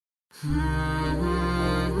تمر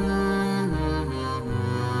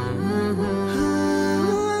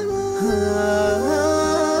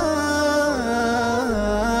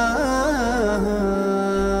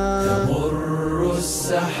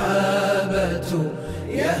السحابة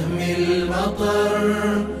يهمي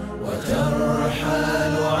المطر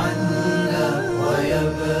وترحل عنا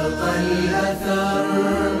ويبقى الأثر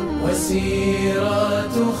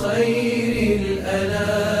وسيرات خير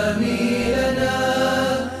الأنام لنا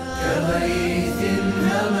كغيث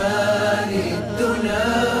همان الدنا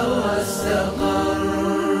واستقر.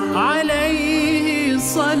 عليه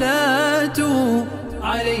الصلاة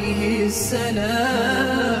عليه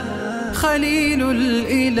السلام خليل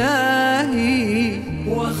الإله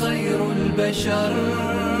وخير البشر.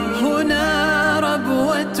 هنا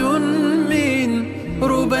ربوة من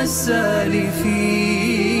ربى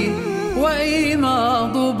السالفين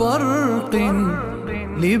وإيماض برق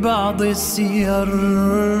لبعض السير.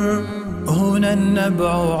 هنا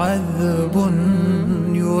النبع عذب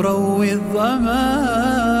يروي الظما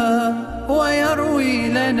ويروي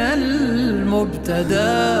لنا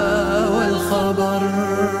المبتدا والخبر.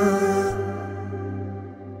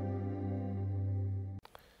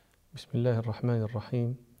 بسم الله الرحمن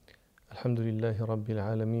الرحيم. الحمد لله رب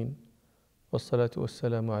العالمين، والصلاة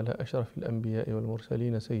والسلام على أشرف الأنبياء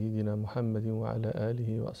والمرسلين سيدنا محمد وعلى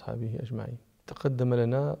آله وأصحابه أجمعين. تقدم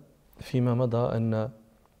لنا فيما مضى أن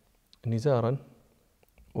نزارا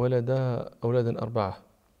ولد أولادا 4: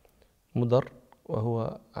 مضر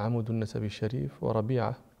وهو عمود النسب الشريف،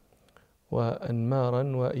 وربيعة،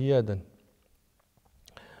 وأنمارا، وإيادا.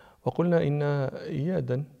 وقلنا إن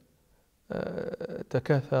إيادا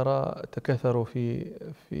تكاثروا في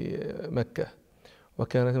مكة،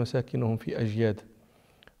 وكانت مساكنهم في أجياد،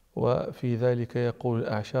 وفي ذلك يقول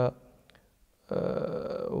الأعشى: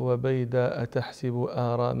 وبيدا أتحسب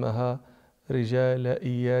آرامها رجال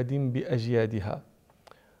إياد بأجيادها.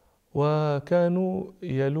 وكانوا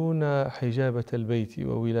يلون حجابة البيت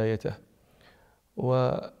وولايته،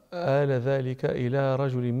 وآل ذلك إلى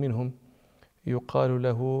رجل منهم يقال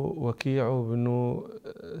له وكيع بن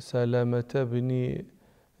سلمة بن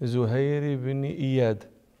زهير بن إياد.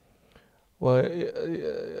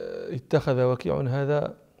 واتخذ وكيع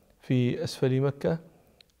هذا في أسفل مكة،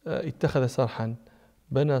 اتخذ صرحا،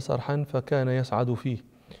 بنى صرحا فكان يصعد فيه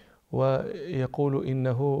ويقول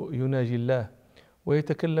إنه يناجي الله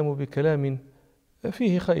ويتكلم بكلام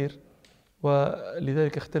فيه خير.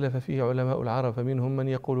 ولذلك اختلف فيه علماء العرب، فمنهم من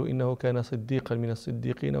يقول إنه كان صديقا من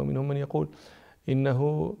الصديقين، ومنهم من يقول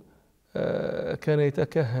إنه كان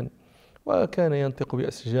يتكهن وكان ينطق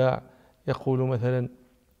بأسجاع، يقول مثلا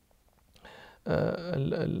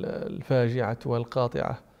الفاجعة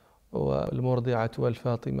والقاطعة والمرضعة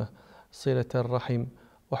والفاطمة صلة الرحم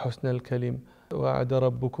وحسن الكلم، وعد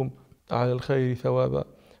ربكم على الخير ثوابا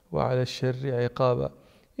وعلى الشر عقابا،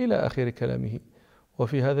 إلى آخر كلامه.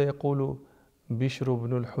 وفي هذا يقول بشر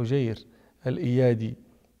بن الحجير الإيادي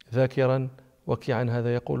ذاكرا وكيعا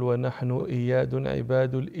هذا، يقول: ونحن إياد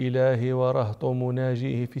عباد الإله ورهط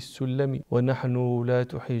مناجيه في السلم، ونحن ولاة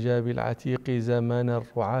حجاب العتيق زمان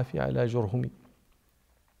الرعاف على جرهم.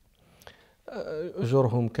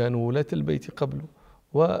 جرهم كانوا ولاة البيت قبل،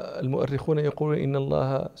 والمؤرخون يقولون إن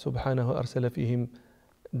الله سبحانه أرسل فيهم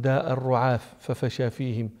داء الرعاف ففشى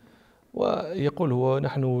فيهم، ويقول هو: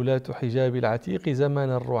 نحن ولاة حجاب العتيق زمان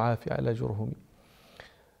الرعاف على جرهم.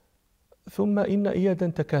 ثم إن إيادا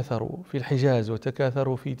تكاثروا في الحجاز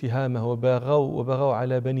وتكاثروا في تهامة وبغوا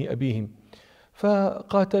على بني أبيهم،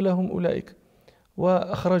 فقاتلهم أولئك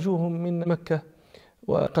وأخرجوهم من مكة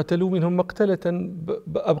وقتلوا منهم مقتلة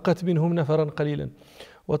أبقت منهم نفرا قليلا.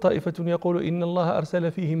 وطائفة يقول إن الله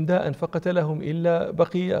أرسل فيهم داء فقتلهم إلا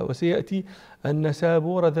بقية، وسيأتي أن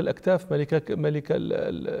سابور ذا الأكتاف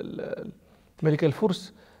ملك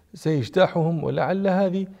الفرس سيجتاحهم، ولعل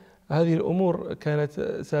هذه الأمور كانت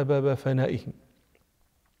سبب فنائهم.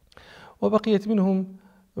 وبقيت منهم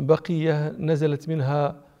بقية نزلت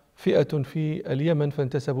منها فئة في اليمن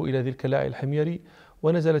فانتسبوا إلى ذي الكلاع الحميري،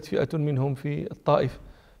 ونزلت فئة منهم في الطائف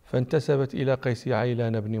فانتسبت إلى قيس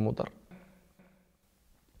عيلان بن مضر.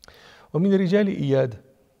 ومن رجال إياد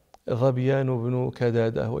ظبيان بن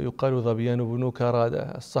كدادة، ويقال ظبيان بن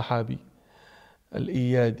كرادة الصحابي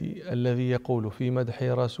الإيادي الذي يقول في مدح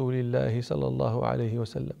رسول الله صلى الله عليه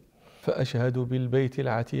وسلم: فأشهد بالبيت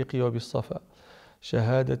العتيق وبالصفا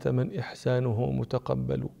شهادة من إحسانه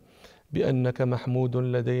متقبل، بأنك محمود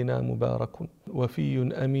لدينا مبارك،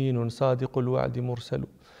 وفي أمين صادق الوعد مرسل،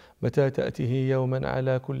 متى تأته يوما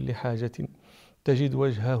على كل حاجة تجد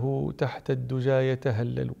وجهه تحت الدجى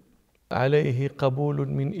يتهلل. عليه قبول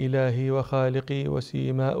من إلهي وخالقي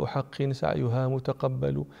وسيماء حق سعيها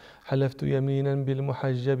متقبل حلفت يمينا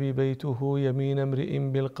بالمحجب بيته يمين امرئ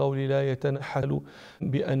بالقول لا يتنحل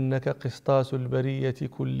بأنك قسطاس البرية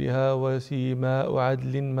كلها وسيماء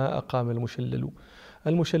عدل ما أقام المشلل.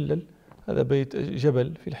 المشلل هذا بيت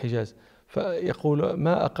جبل في الحجاز، فيقول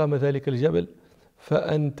ما أقام ذلك الجبل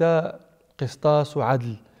فأنت قسطاس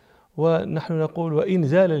عدل، ونحن نقول وإن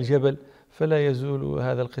زال الجبل فلا يزول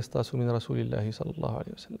هذا القسطاس من رسول الله صلى الله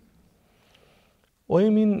عليه وسلم.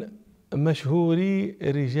 ومن مشهور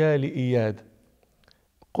رجال إياد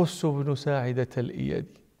قس بن ساعدة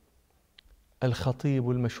الإيادي، الخطيب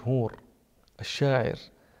المشهور الشاعر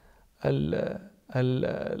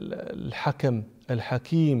الحكم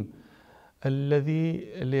الحكيم الذي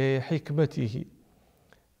لحكمته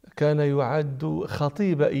كان يعد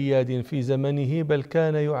خطيب إياد في زمنه، بل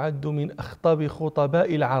كان يعد من أخطب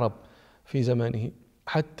خطباء العرب في زمانه،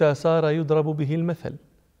 حتى صار يضرب به المثل،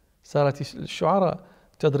 صارت الشعراء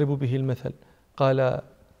تضرب به المثل. قال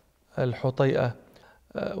الحطيئة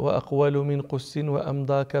وأقول من قس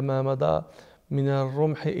وأمضى كما مضى من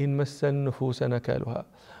الرمح إن مس النفوس نكالها.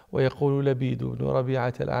 ويقول لبيد بن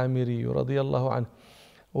ربيعة العامري رضي الله عنه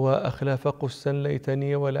وأخلف قسا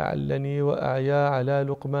ليتني ولعلني وأعيا على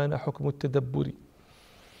لقمان حكم التدبر.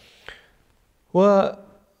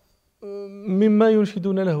 ومما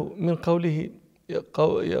ينشدون له من قوله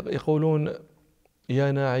يقولون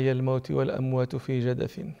يا ناعي الموت والأموات في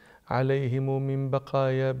جدث عليهم من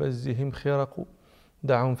بقايا بزهم خرق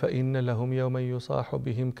دعهم فإن لهم يوما يصاح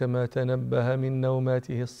بهم كما تنبه من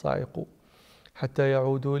نوماته الصاعق حتى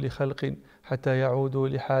يعودوا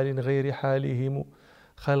لحال غير حالهم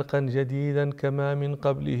خلقا جديدا كما من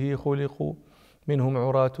قبله خلقوا منهم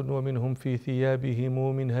عراة ومنهم في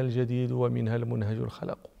ثيابهم منها الجديد ومنها المنهج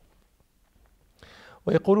الخلق.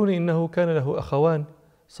 ويقولون إنه كان له أخوان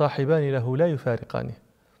صاحبان له لا يفارقانه،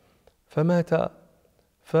 فمات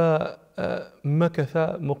فمكث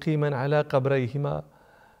مقيما على قبريهما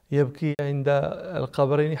يبكي عند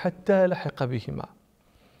القبرين حتى لحق بهما.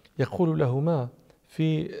 يقول لهما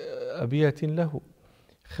في أبيات له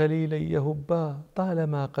خليلي يهبا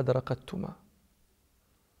طالما قد رقدتما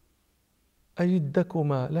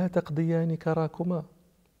أجدكما لا تقضيان كراكما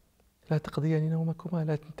لا تقضيان نومكما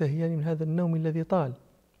لا تنتهيان من هذا النوم الذي طال.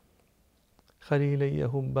 خليلي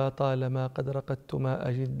يهبا طالما قد رقدتما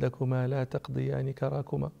أجدكما لا تقضيان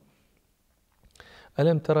كراكما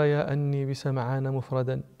ألم تريا أني بسمعان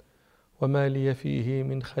مفردا وما لي فيه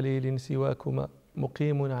من خليل سواكما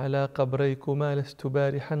مقيم على قبريكما لست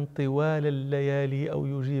بارحا طوال الليالي أو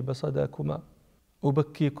يجيب صداكما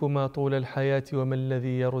أبكيكما طول الحياة وما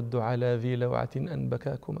الذي يرد على ذي لوعة أن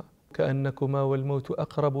بكاكما كأنكما والموت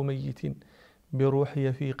أقرب ميت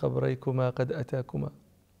بروحي في قبريكما قد أتاكما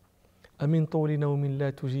أمن طول نوم لا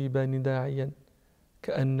تجيبان داعيا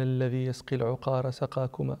كأن الذي يسقي العقار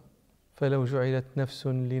سقاكما فلو جعلت نفس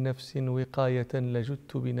لنفس وقاية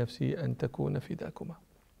لجدت بنفسي أن تكون فداكما.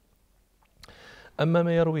 أما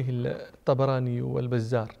ما يرويه الطبراني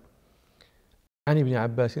والبزار عن ابن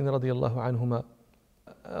عباس رضي الله عنهما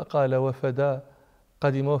قال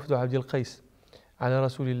قدم وفد عبد القيس على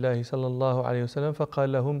رسول الله صلى الله عليه وسلم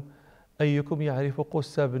فقال لهم أيكم يعرف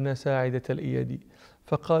قس بن ساعدة الإيادي؟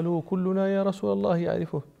 فقالوا كلنا يا رسول الله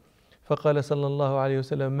يعرفه. فقال صلى الله عليه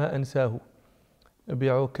وسلم ما أنساه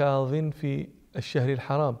بعكاظ في الشهر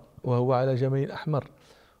الحرام وهو على جمل أحمر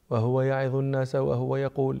وهو يعظ الناس وهو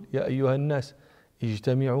يقول يا أيها الناس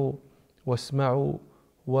اجتمعوا واسمعوا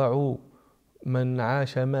وعوا من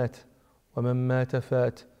عاش مات ومن مات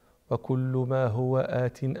فات وكل ما هو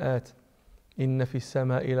آت إن في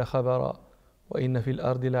السماء لخبرا وإن في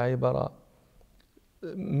الأرض لعبرا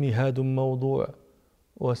مهاد موضوع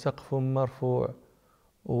وسقف مرفوع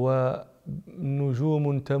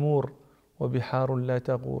ونجوم تمور وبحار لا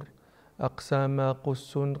تغور أقسام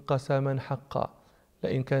قس قسما حقا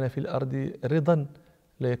لئن كان في الأرض رضا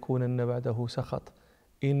ليكونن بعده سخط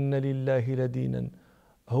إن لله لدينا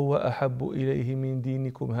هو أحب إليه من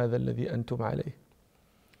دينكم هذا الذي أنتم عليه.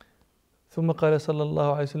 ثم قال صلى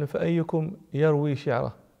الله عليه وسلم فأيكم يروي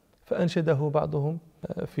شعره؟ فأنشده بعضهم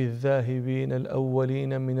في الذاهبين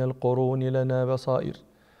الأولين من القرون لنا بصائر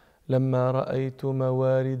لما رأيت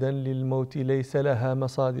مواردا للموت ليس لها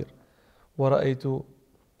مصادر ورأيت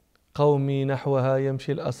قومي نحوها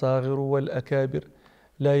يمشي الأصاغر والأكابر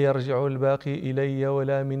لا يرجع الباقي إلي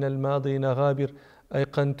ولا من الماضين غابر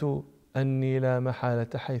أيقنت أني لا محالة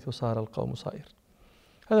حيث صار القوم صائر.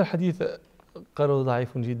 هذا الحديث قالوا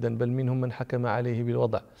ضعيف جدا بل منهم من حكم عليه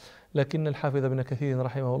بالوضع، لكن الحافظ ابن كثير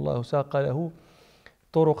رحمه الله ساق له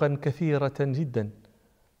طرقا كثيرة جدا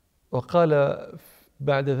وقال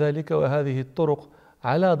بعد ذلك وهذه الطرق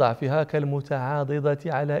على ضعفها كالمتعاضدة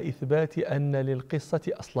على إثبات أن للقصة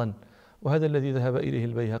أصلا، وهذا الذي ذهب إليه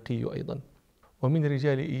البيهقي أيضا. ومن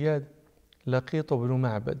رجال إياد لقيط بن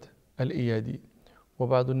معبد الإيادي،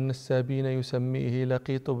 وبعض النسابين يسميه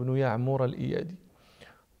لقيط بن يعمر الإيادي،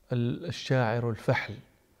 الشاعر الفحل،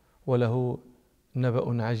 وله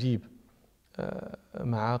نبأ عجيب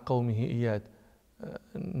مع قومه إياد،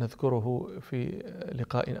 نذكره في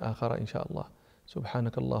لقاء آخر إن شاء الله.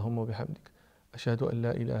 سبحانك اللهم وبحمدك، أشهد أن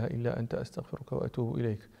لا إله إلا أنت، أستغفرك وأتوب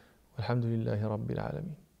إليك، والحمد لله رب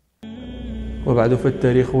العالمين. وبعد،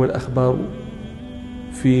 فالتاريخ والأخبار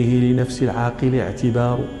فيه لنفس العاقل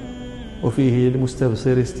اعتبار، وفيه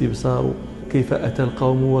للمستبصر استبصار، كيف أتى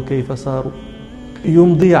القوم وكيف صاروا.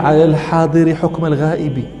 يمضي على الحاضر حكم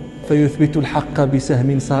الغائب، فيثبت الحق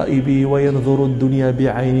بسهم صائب، وينظر الدنيا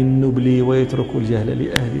بعين النبل، ويترك الجهل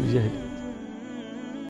لأهل الجهل.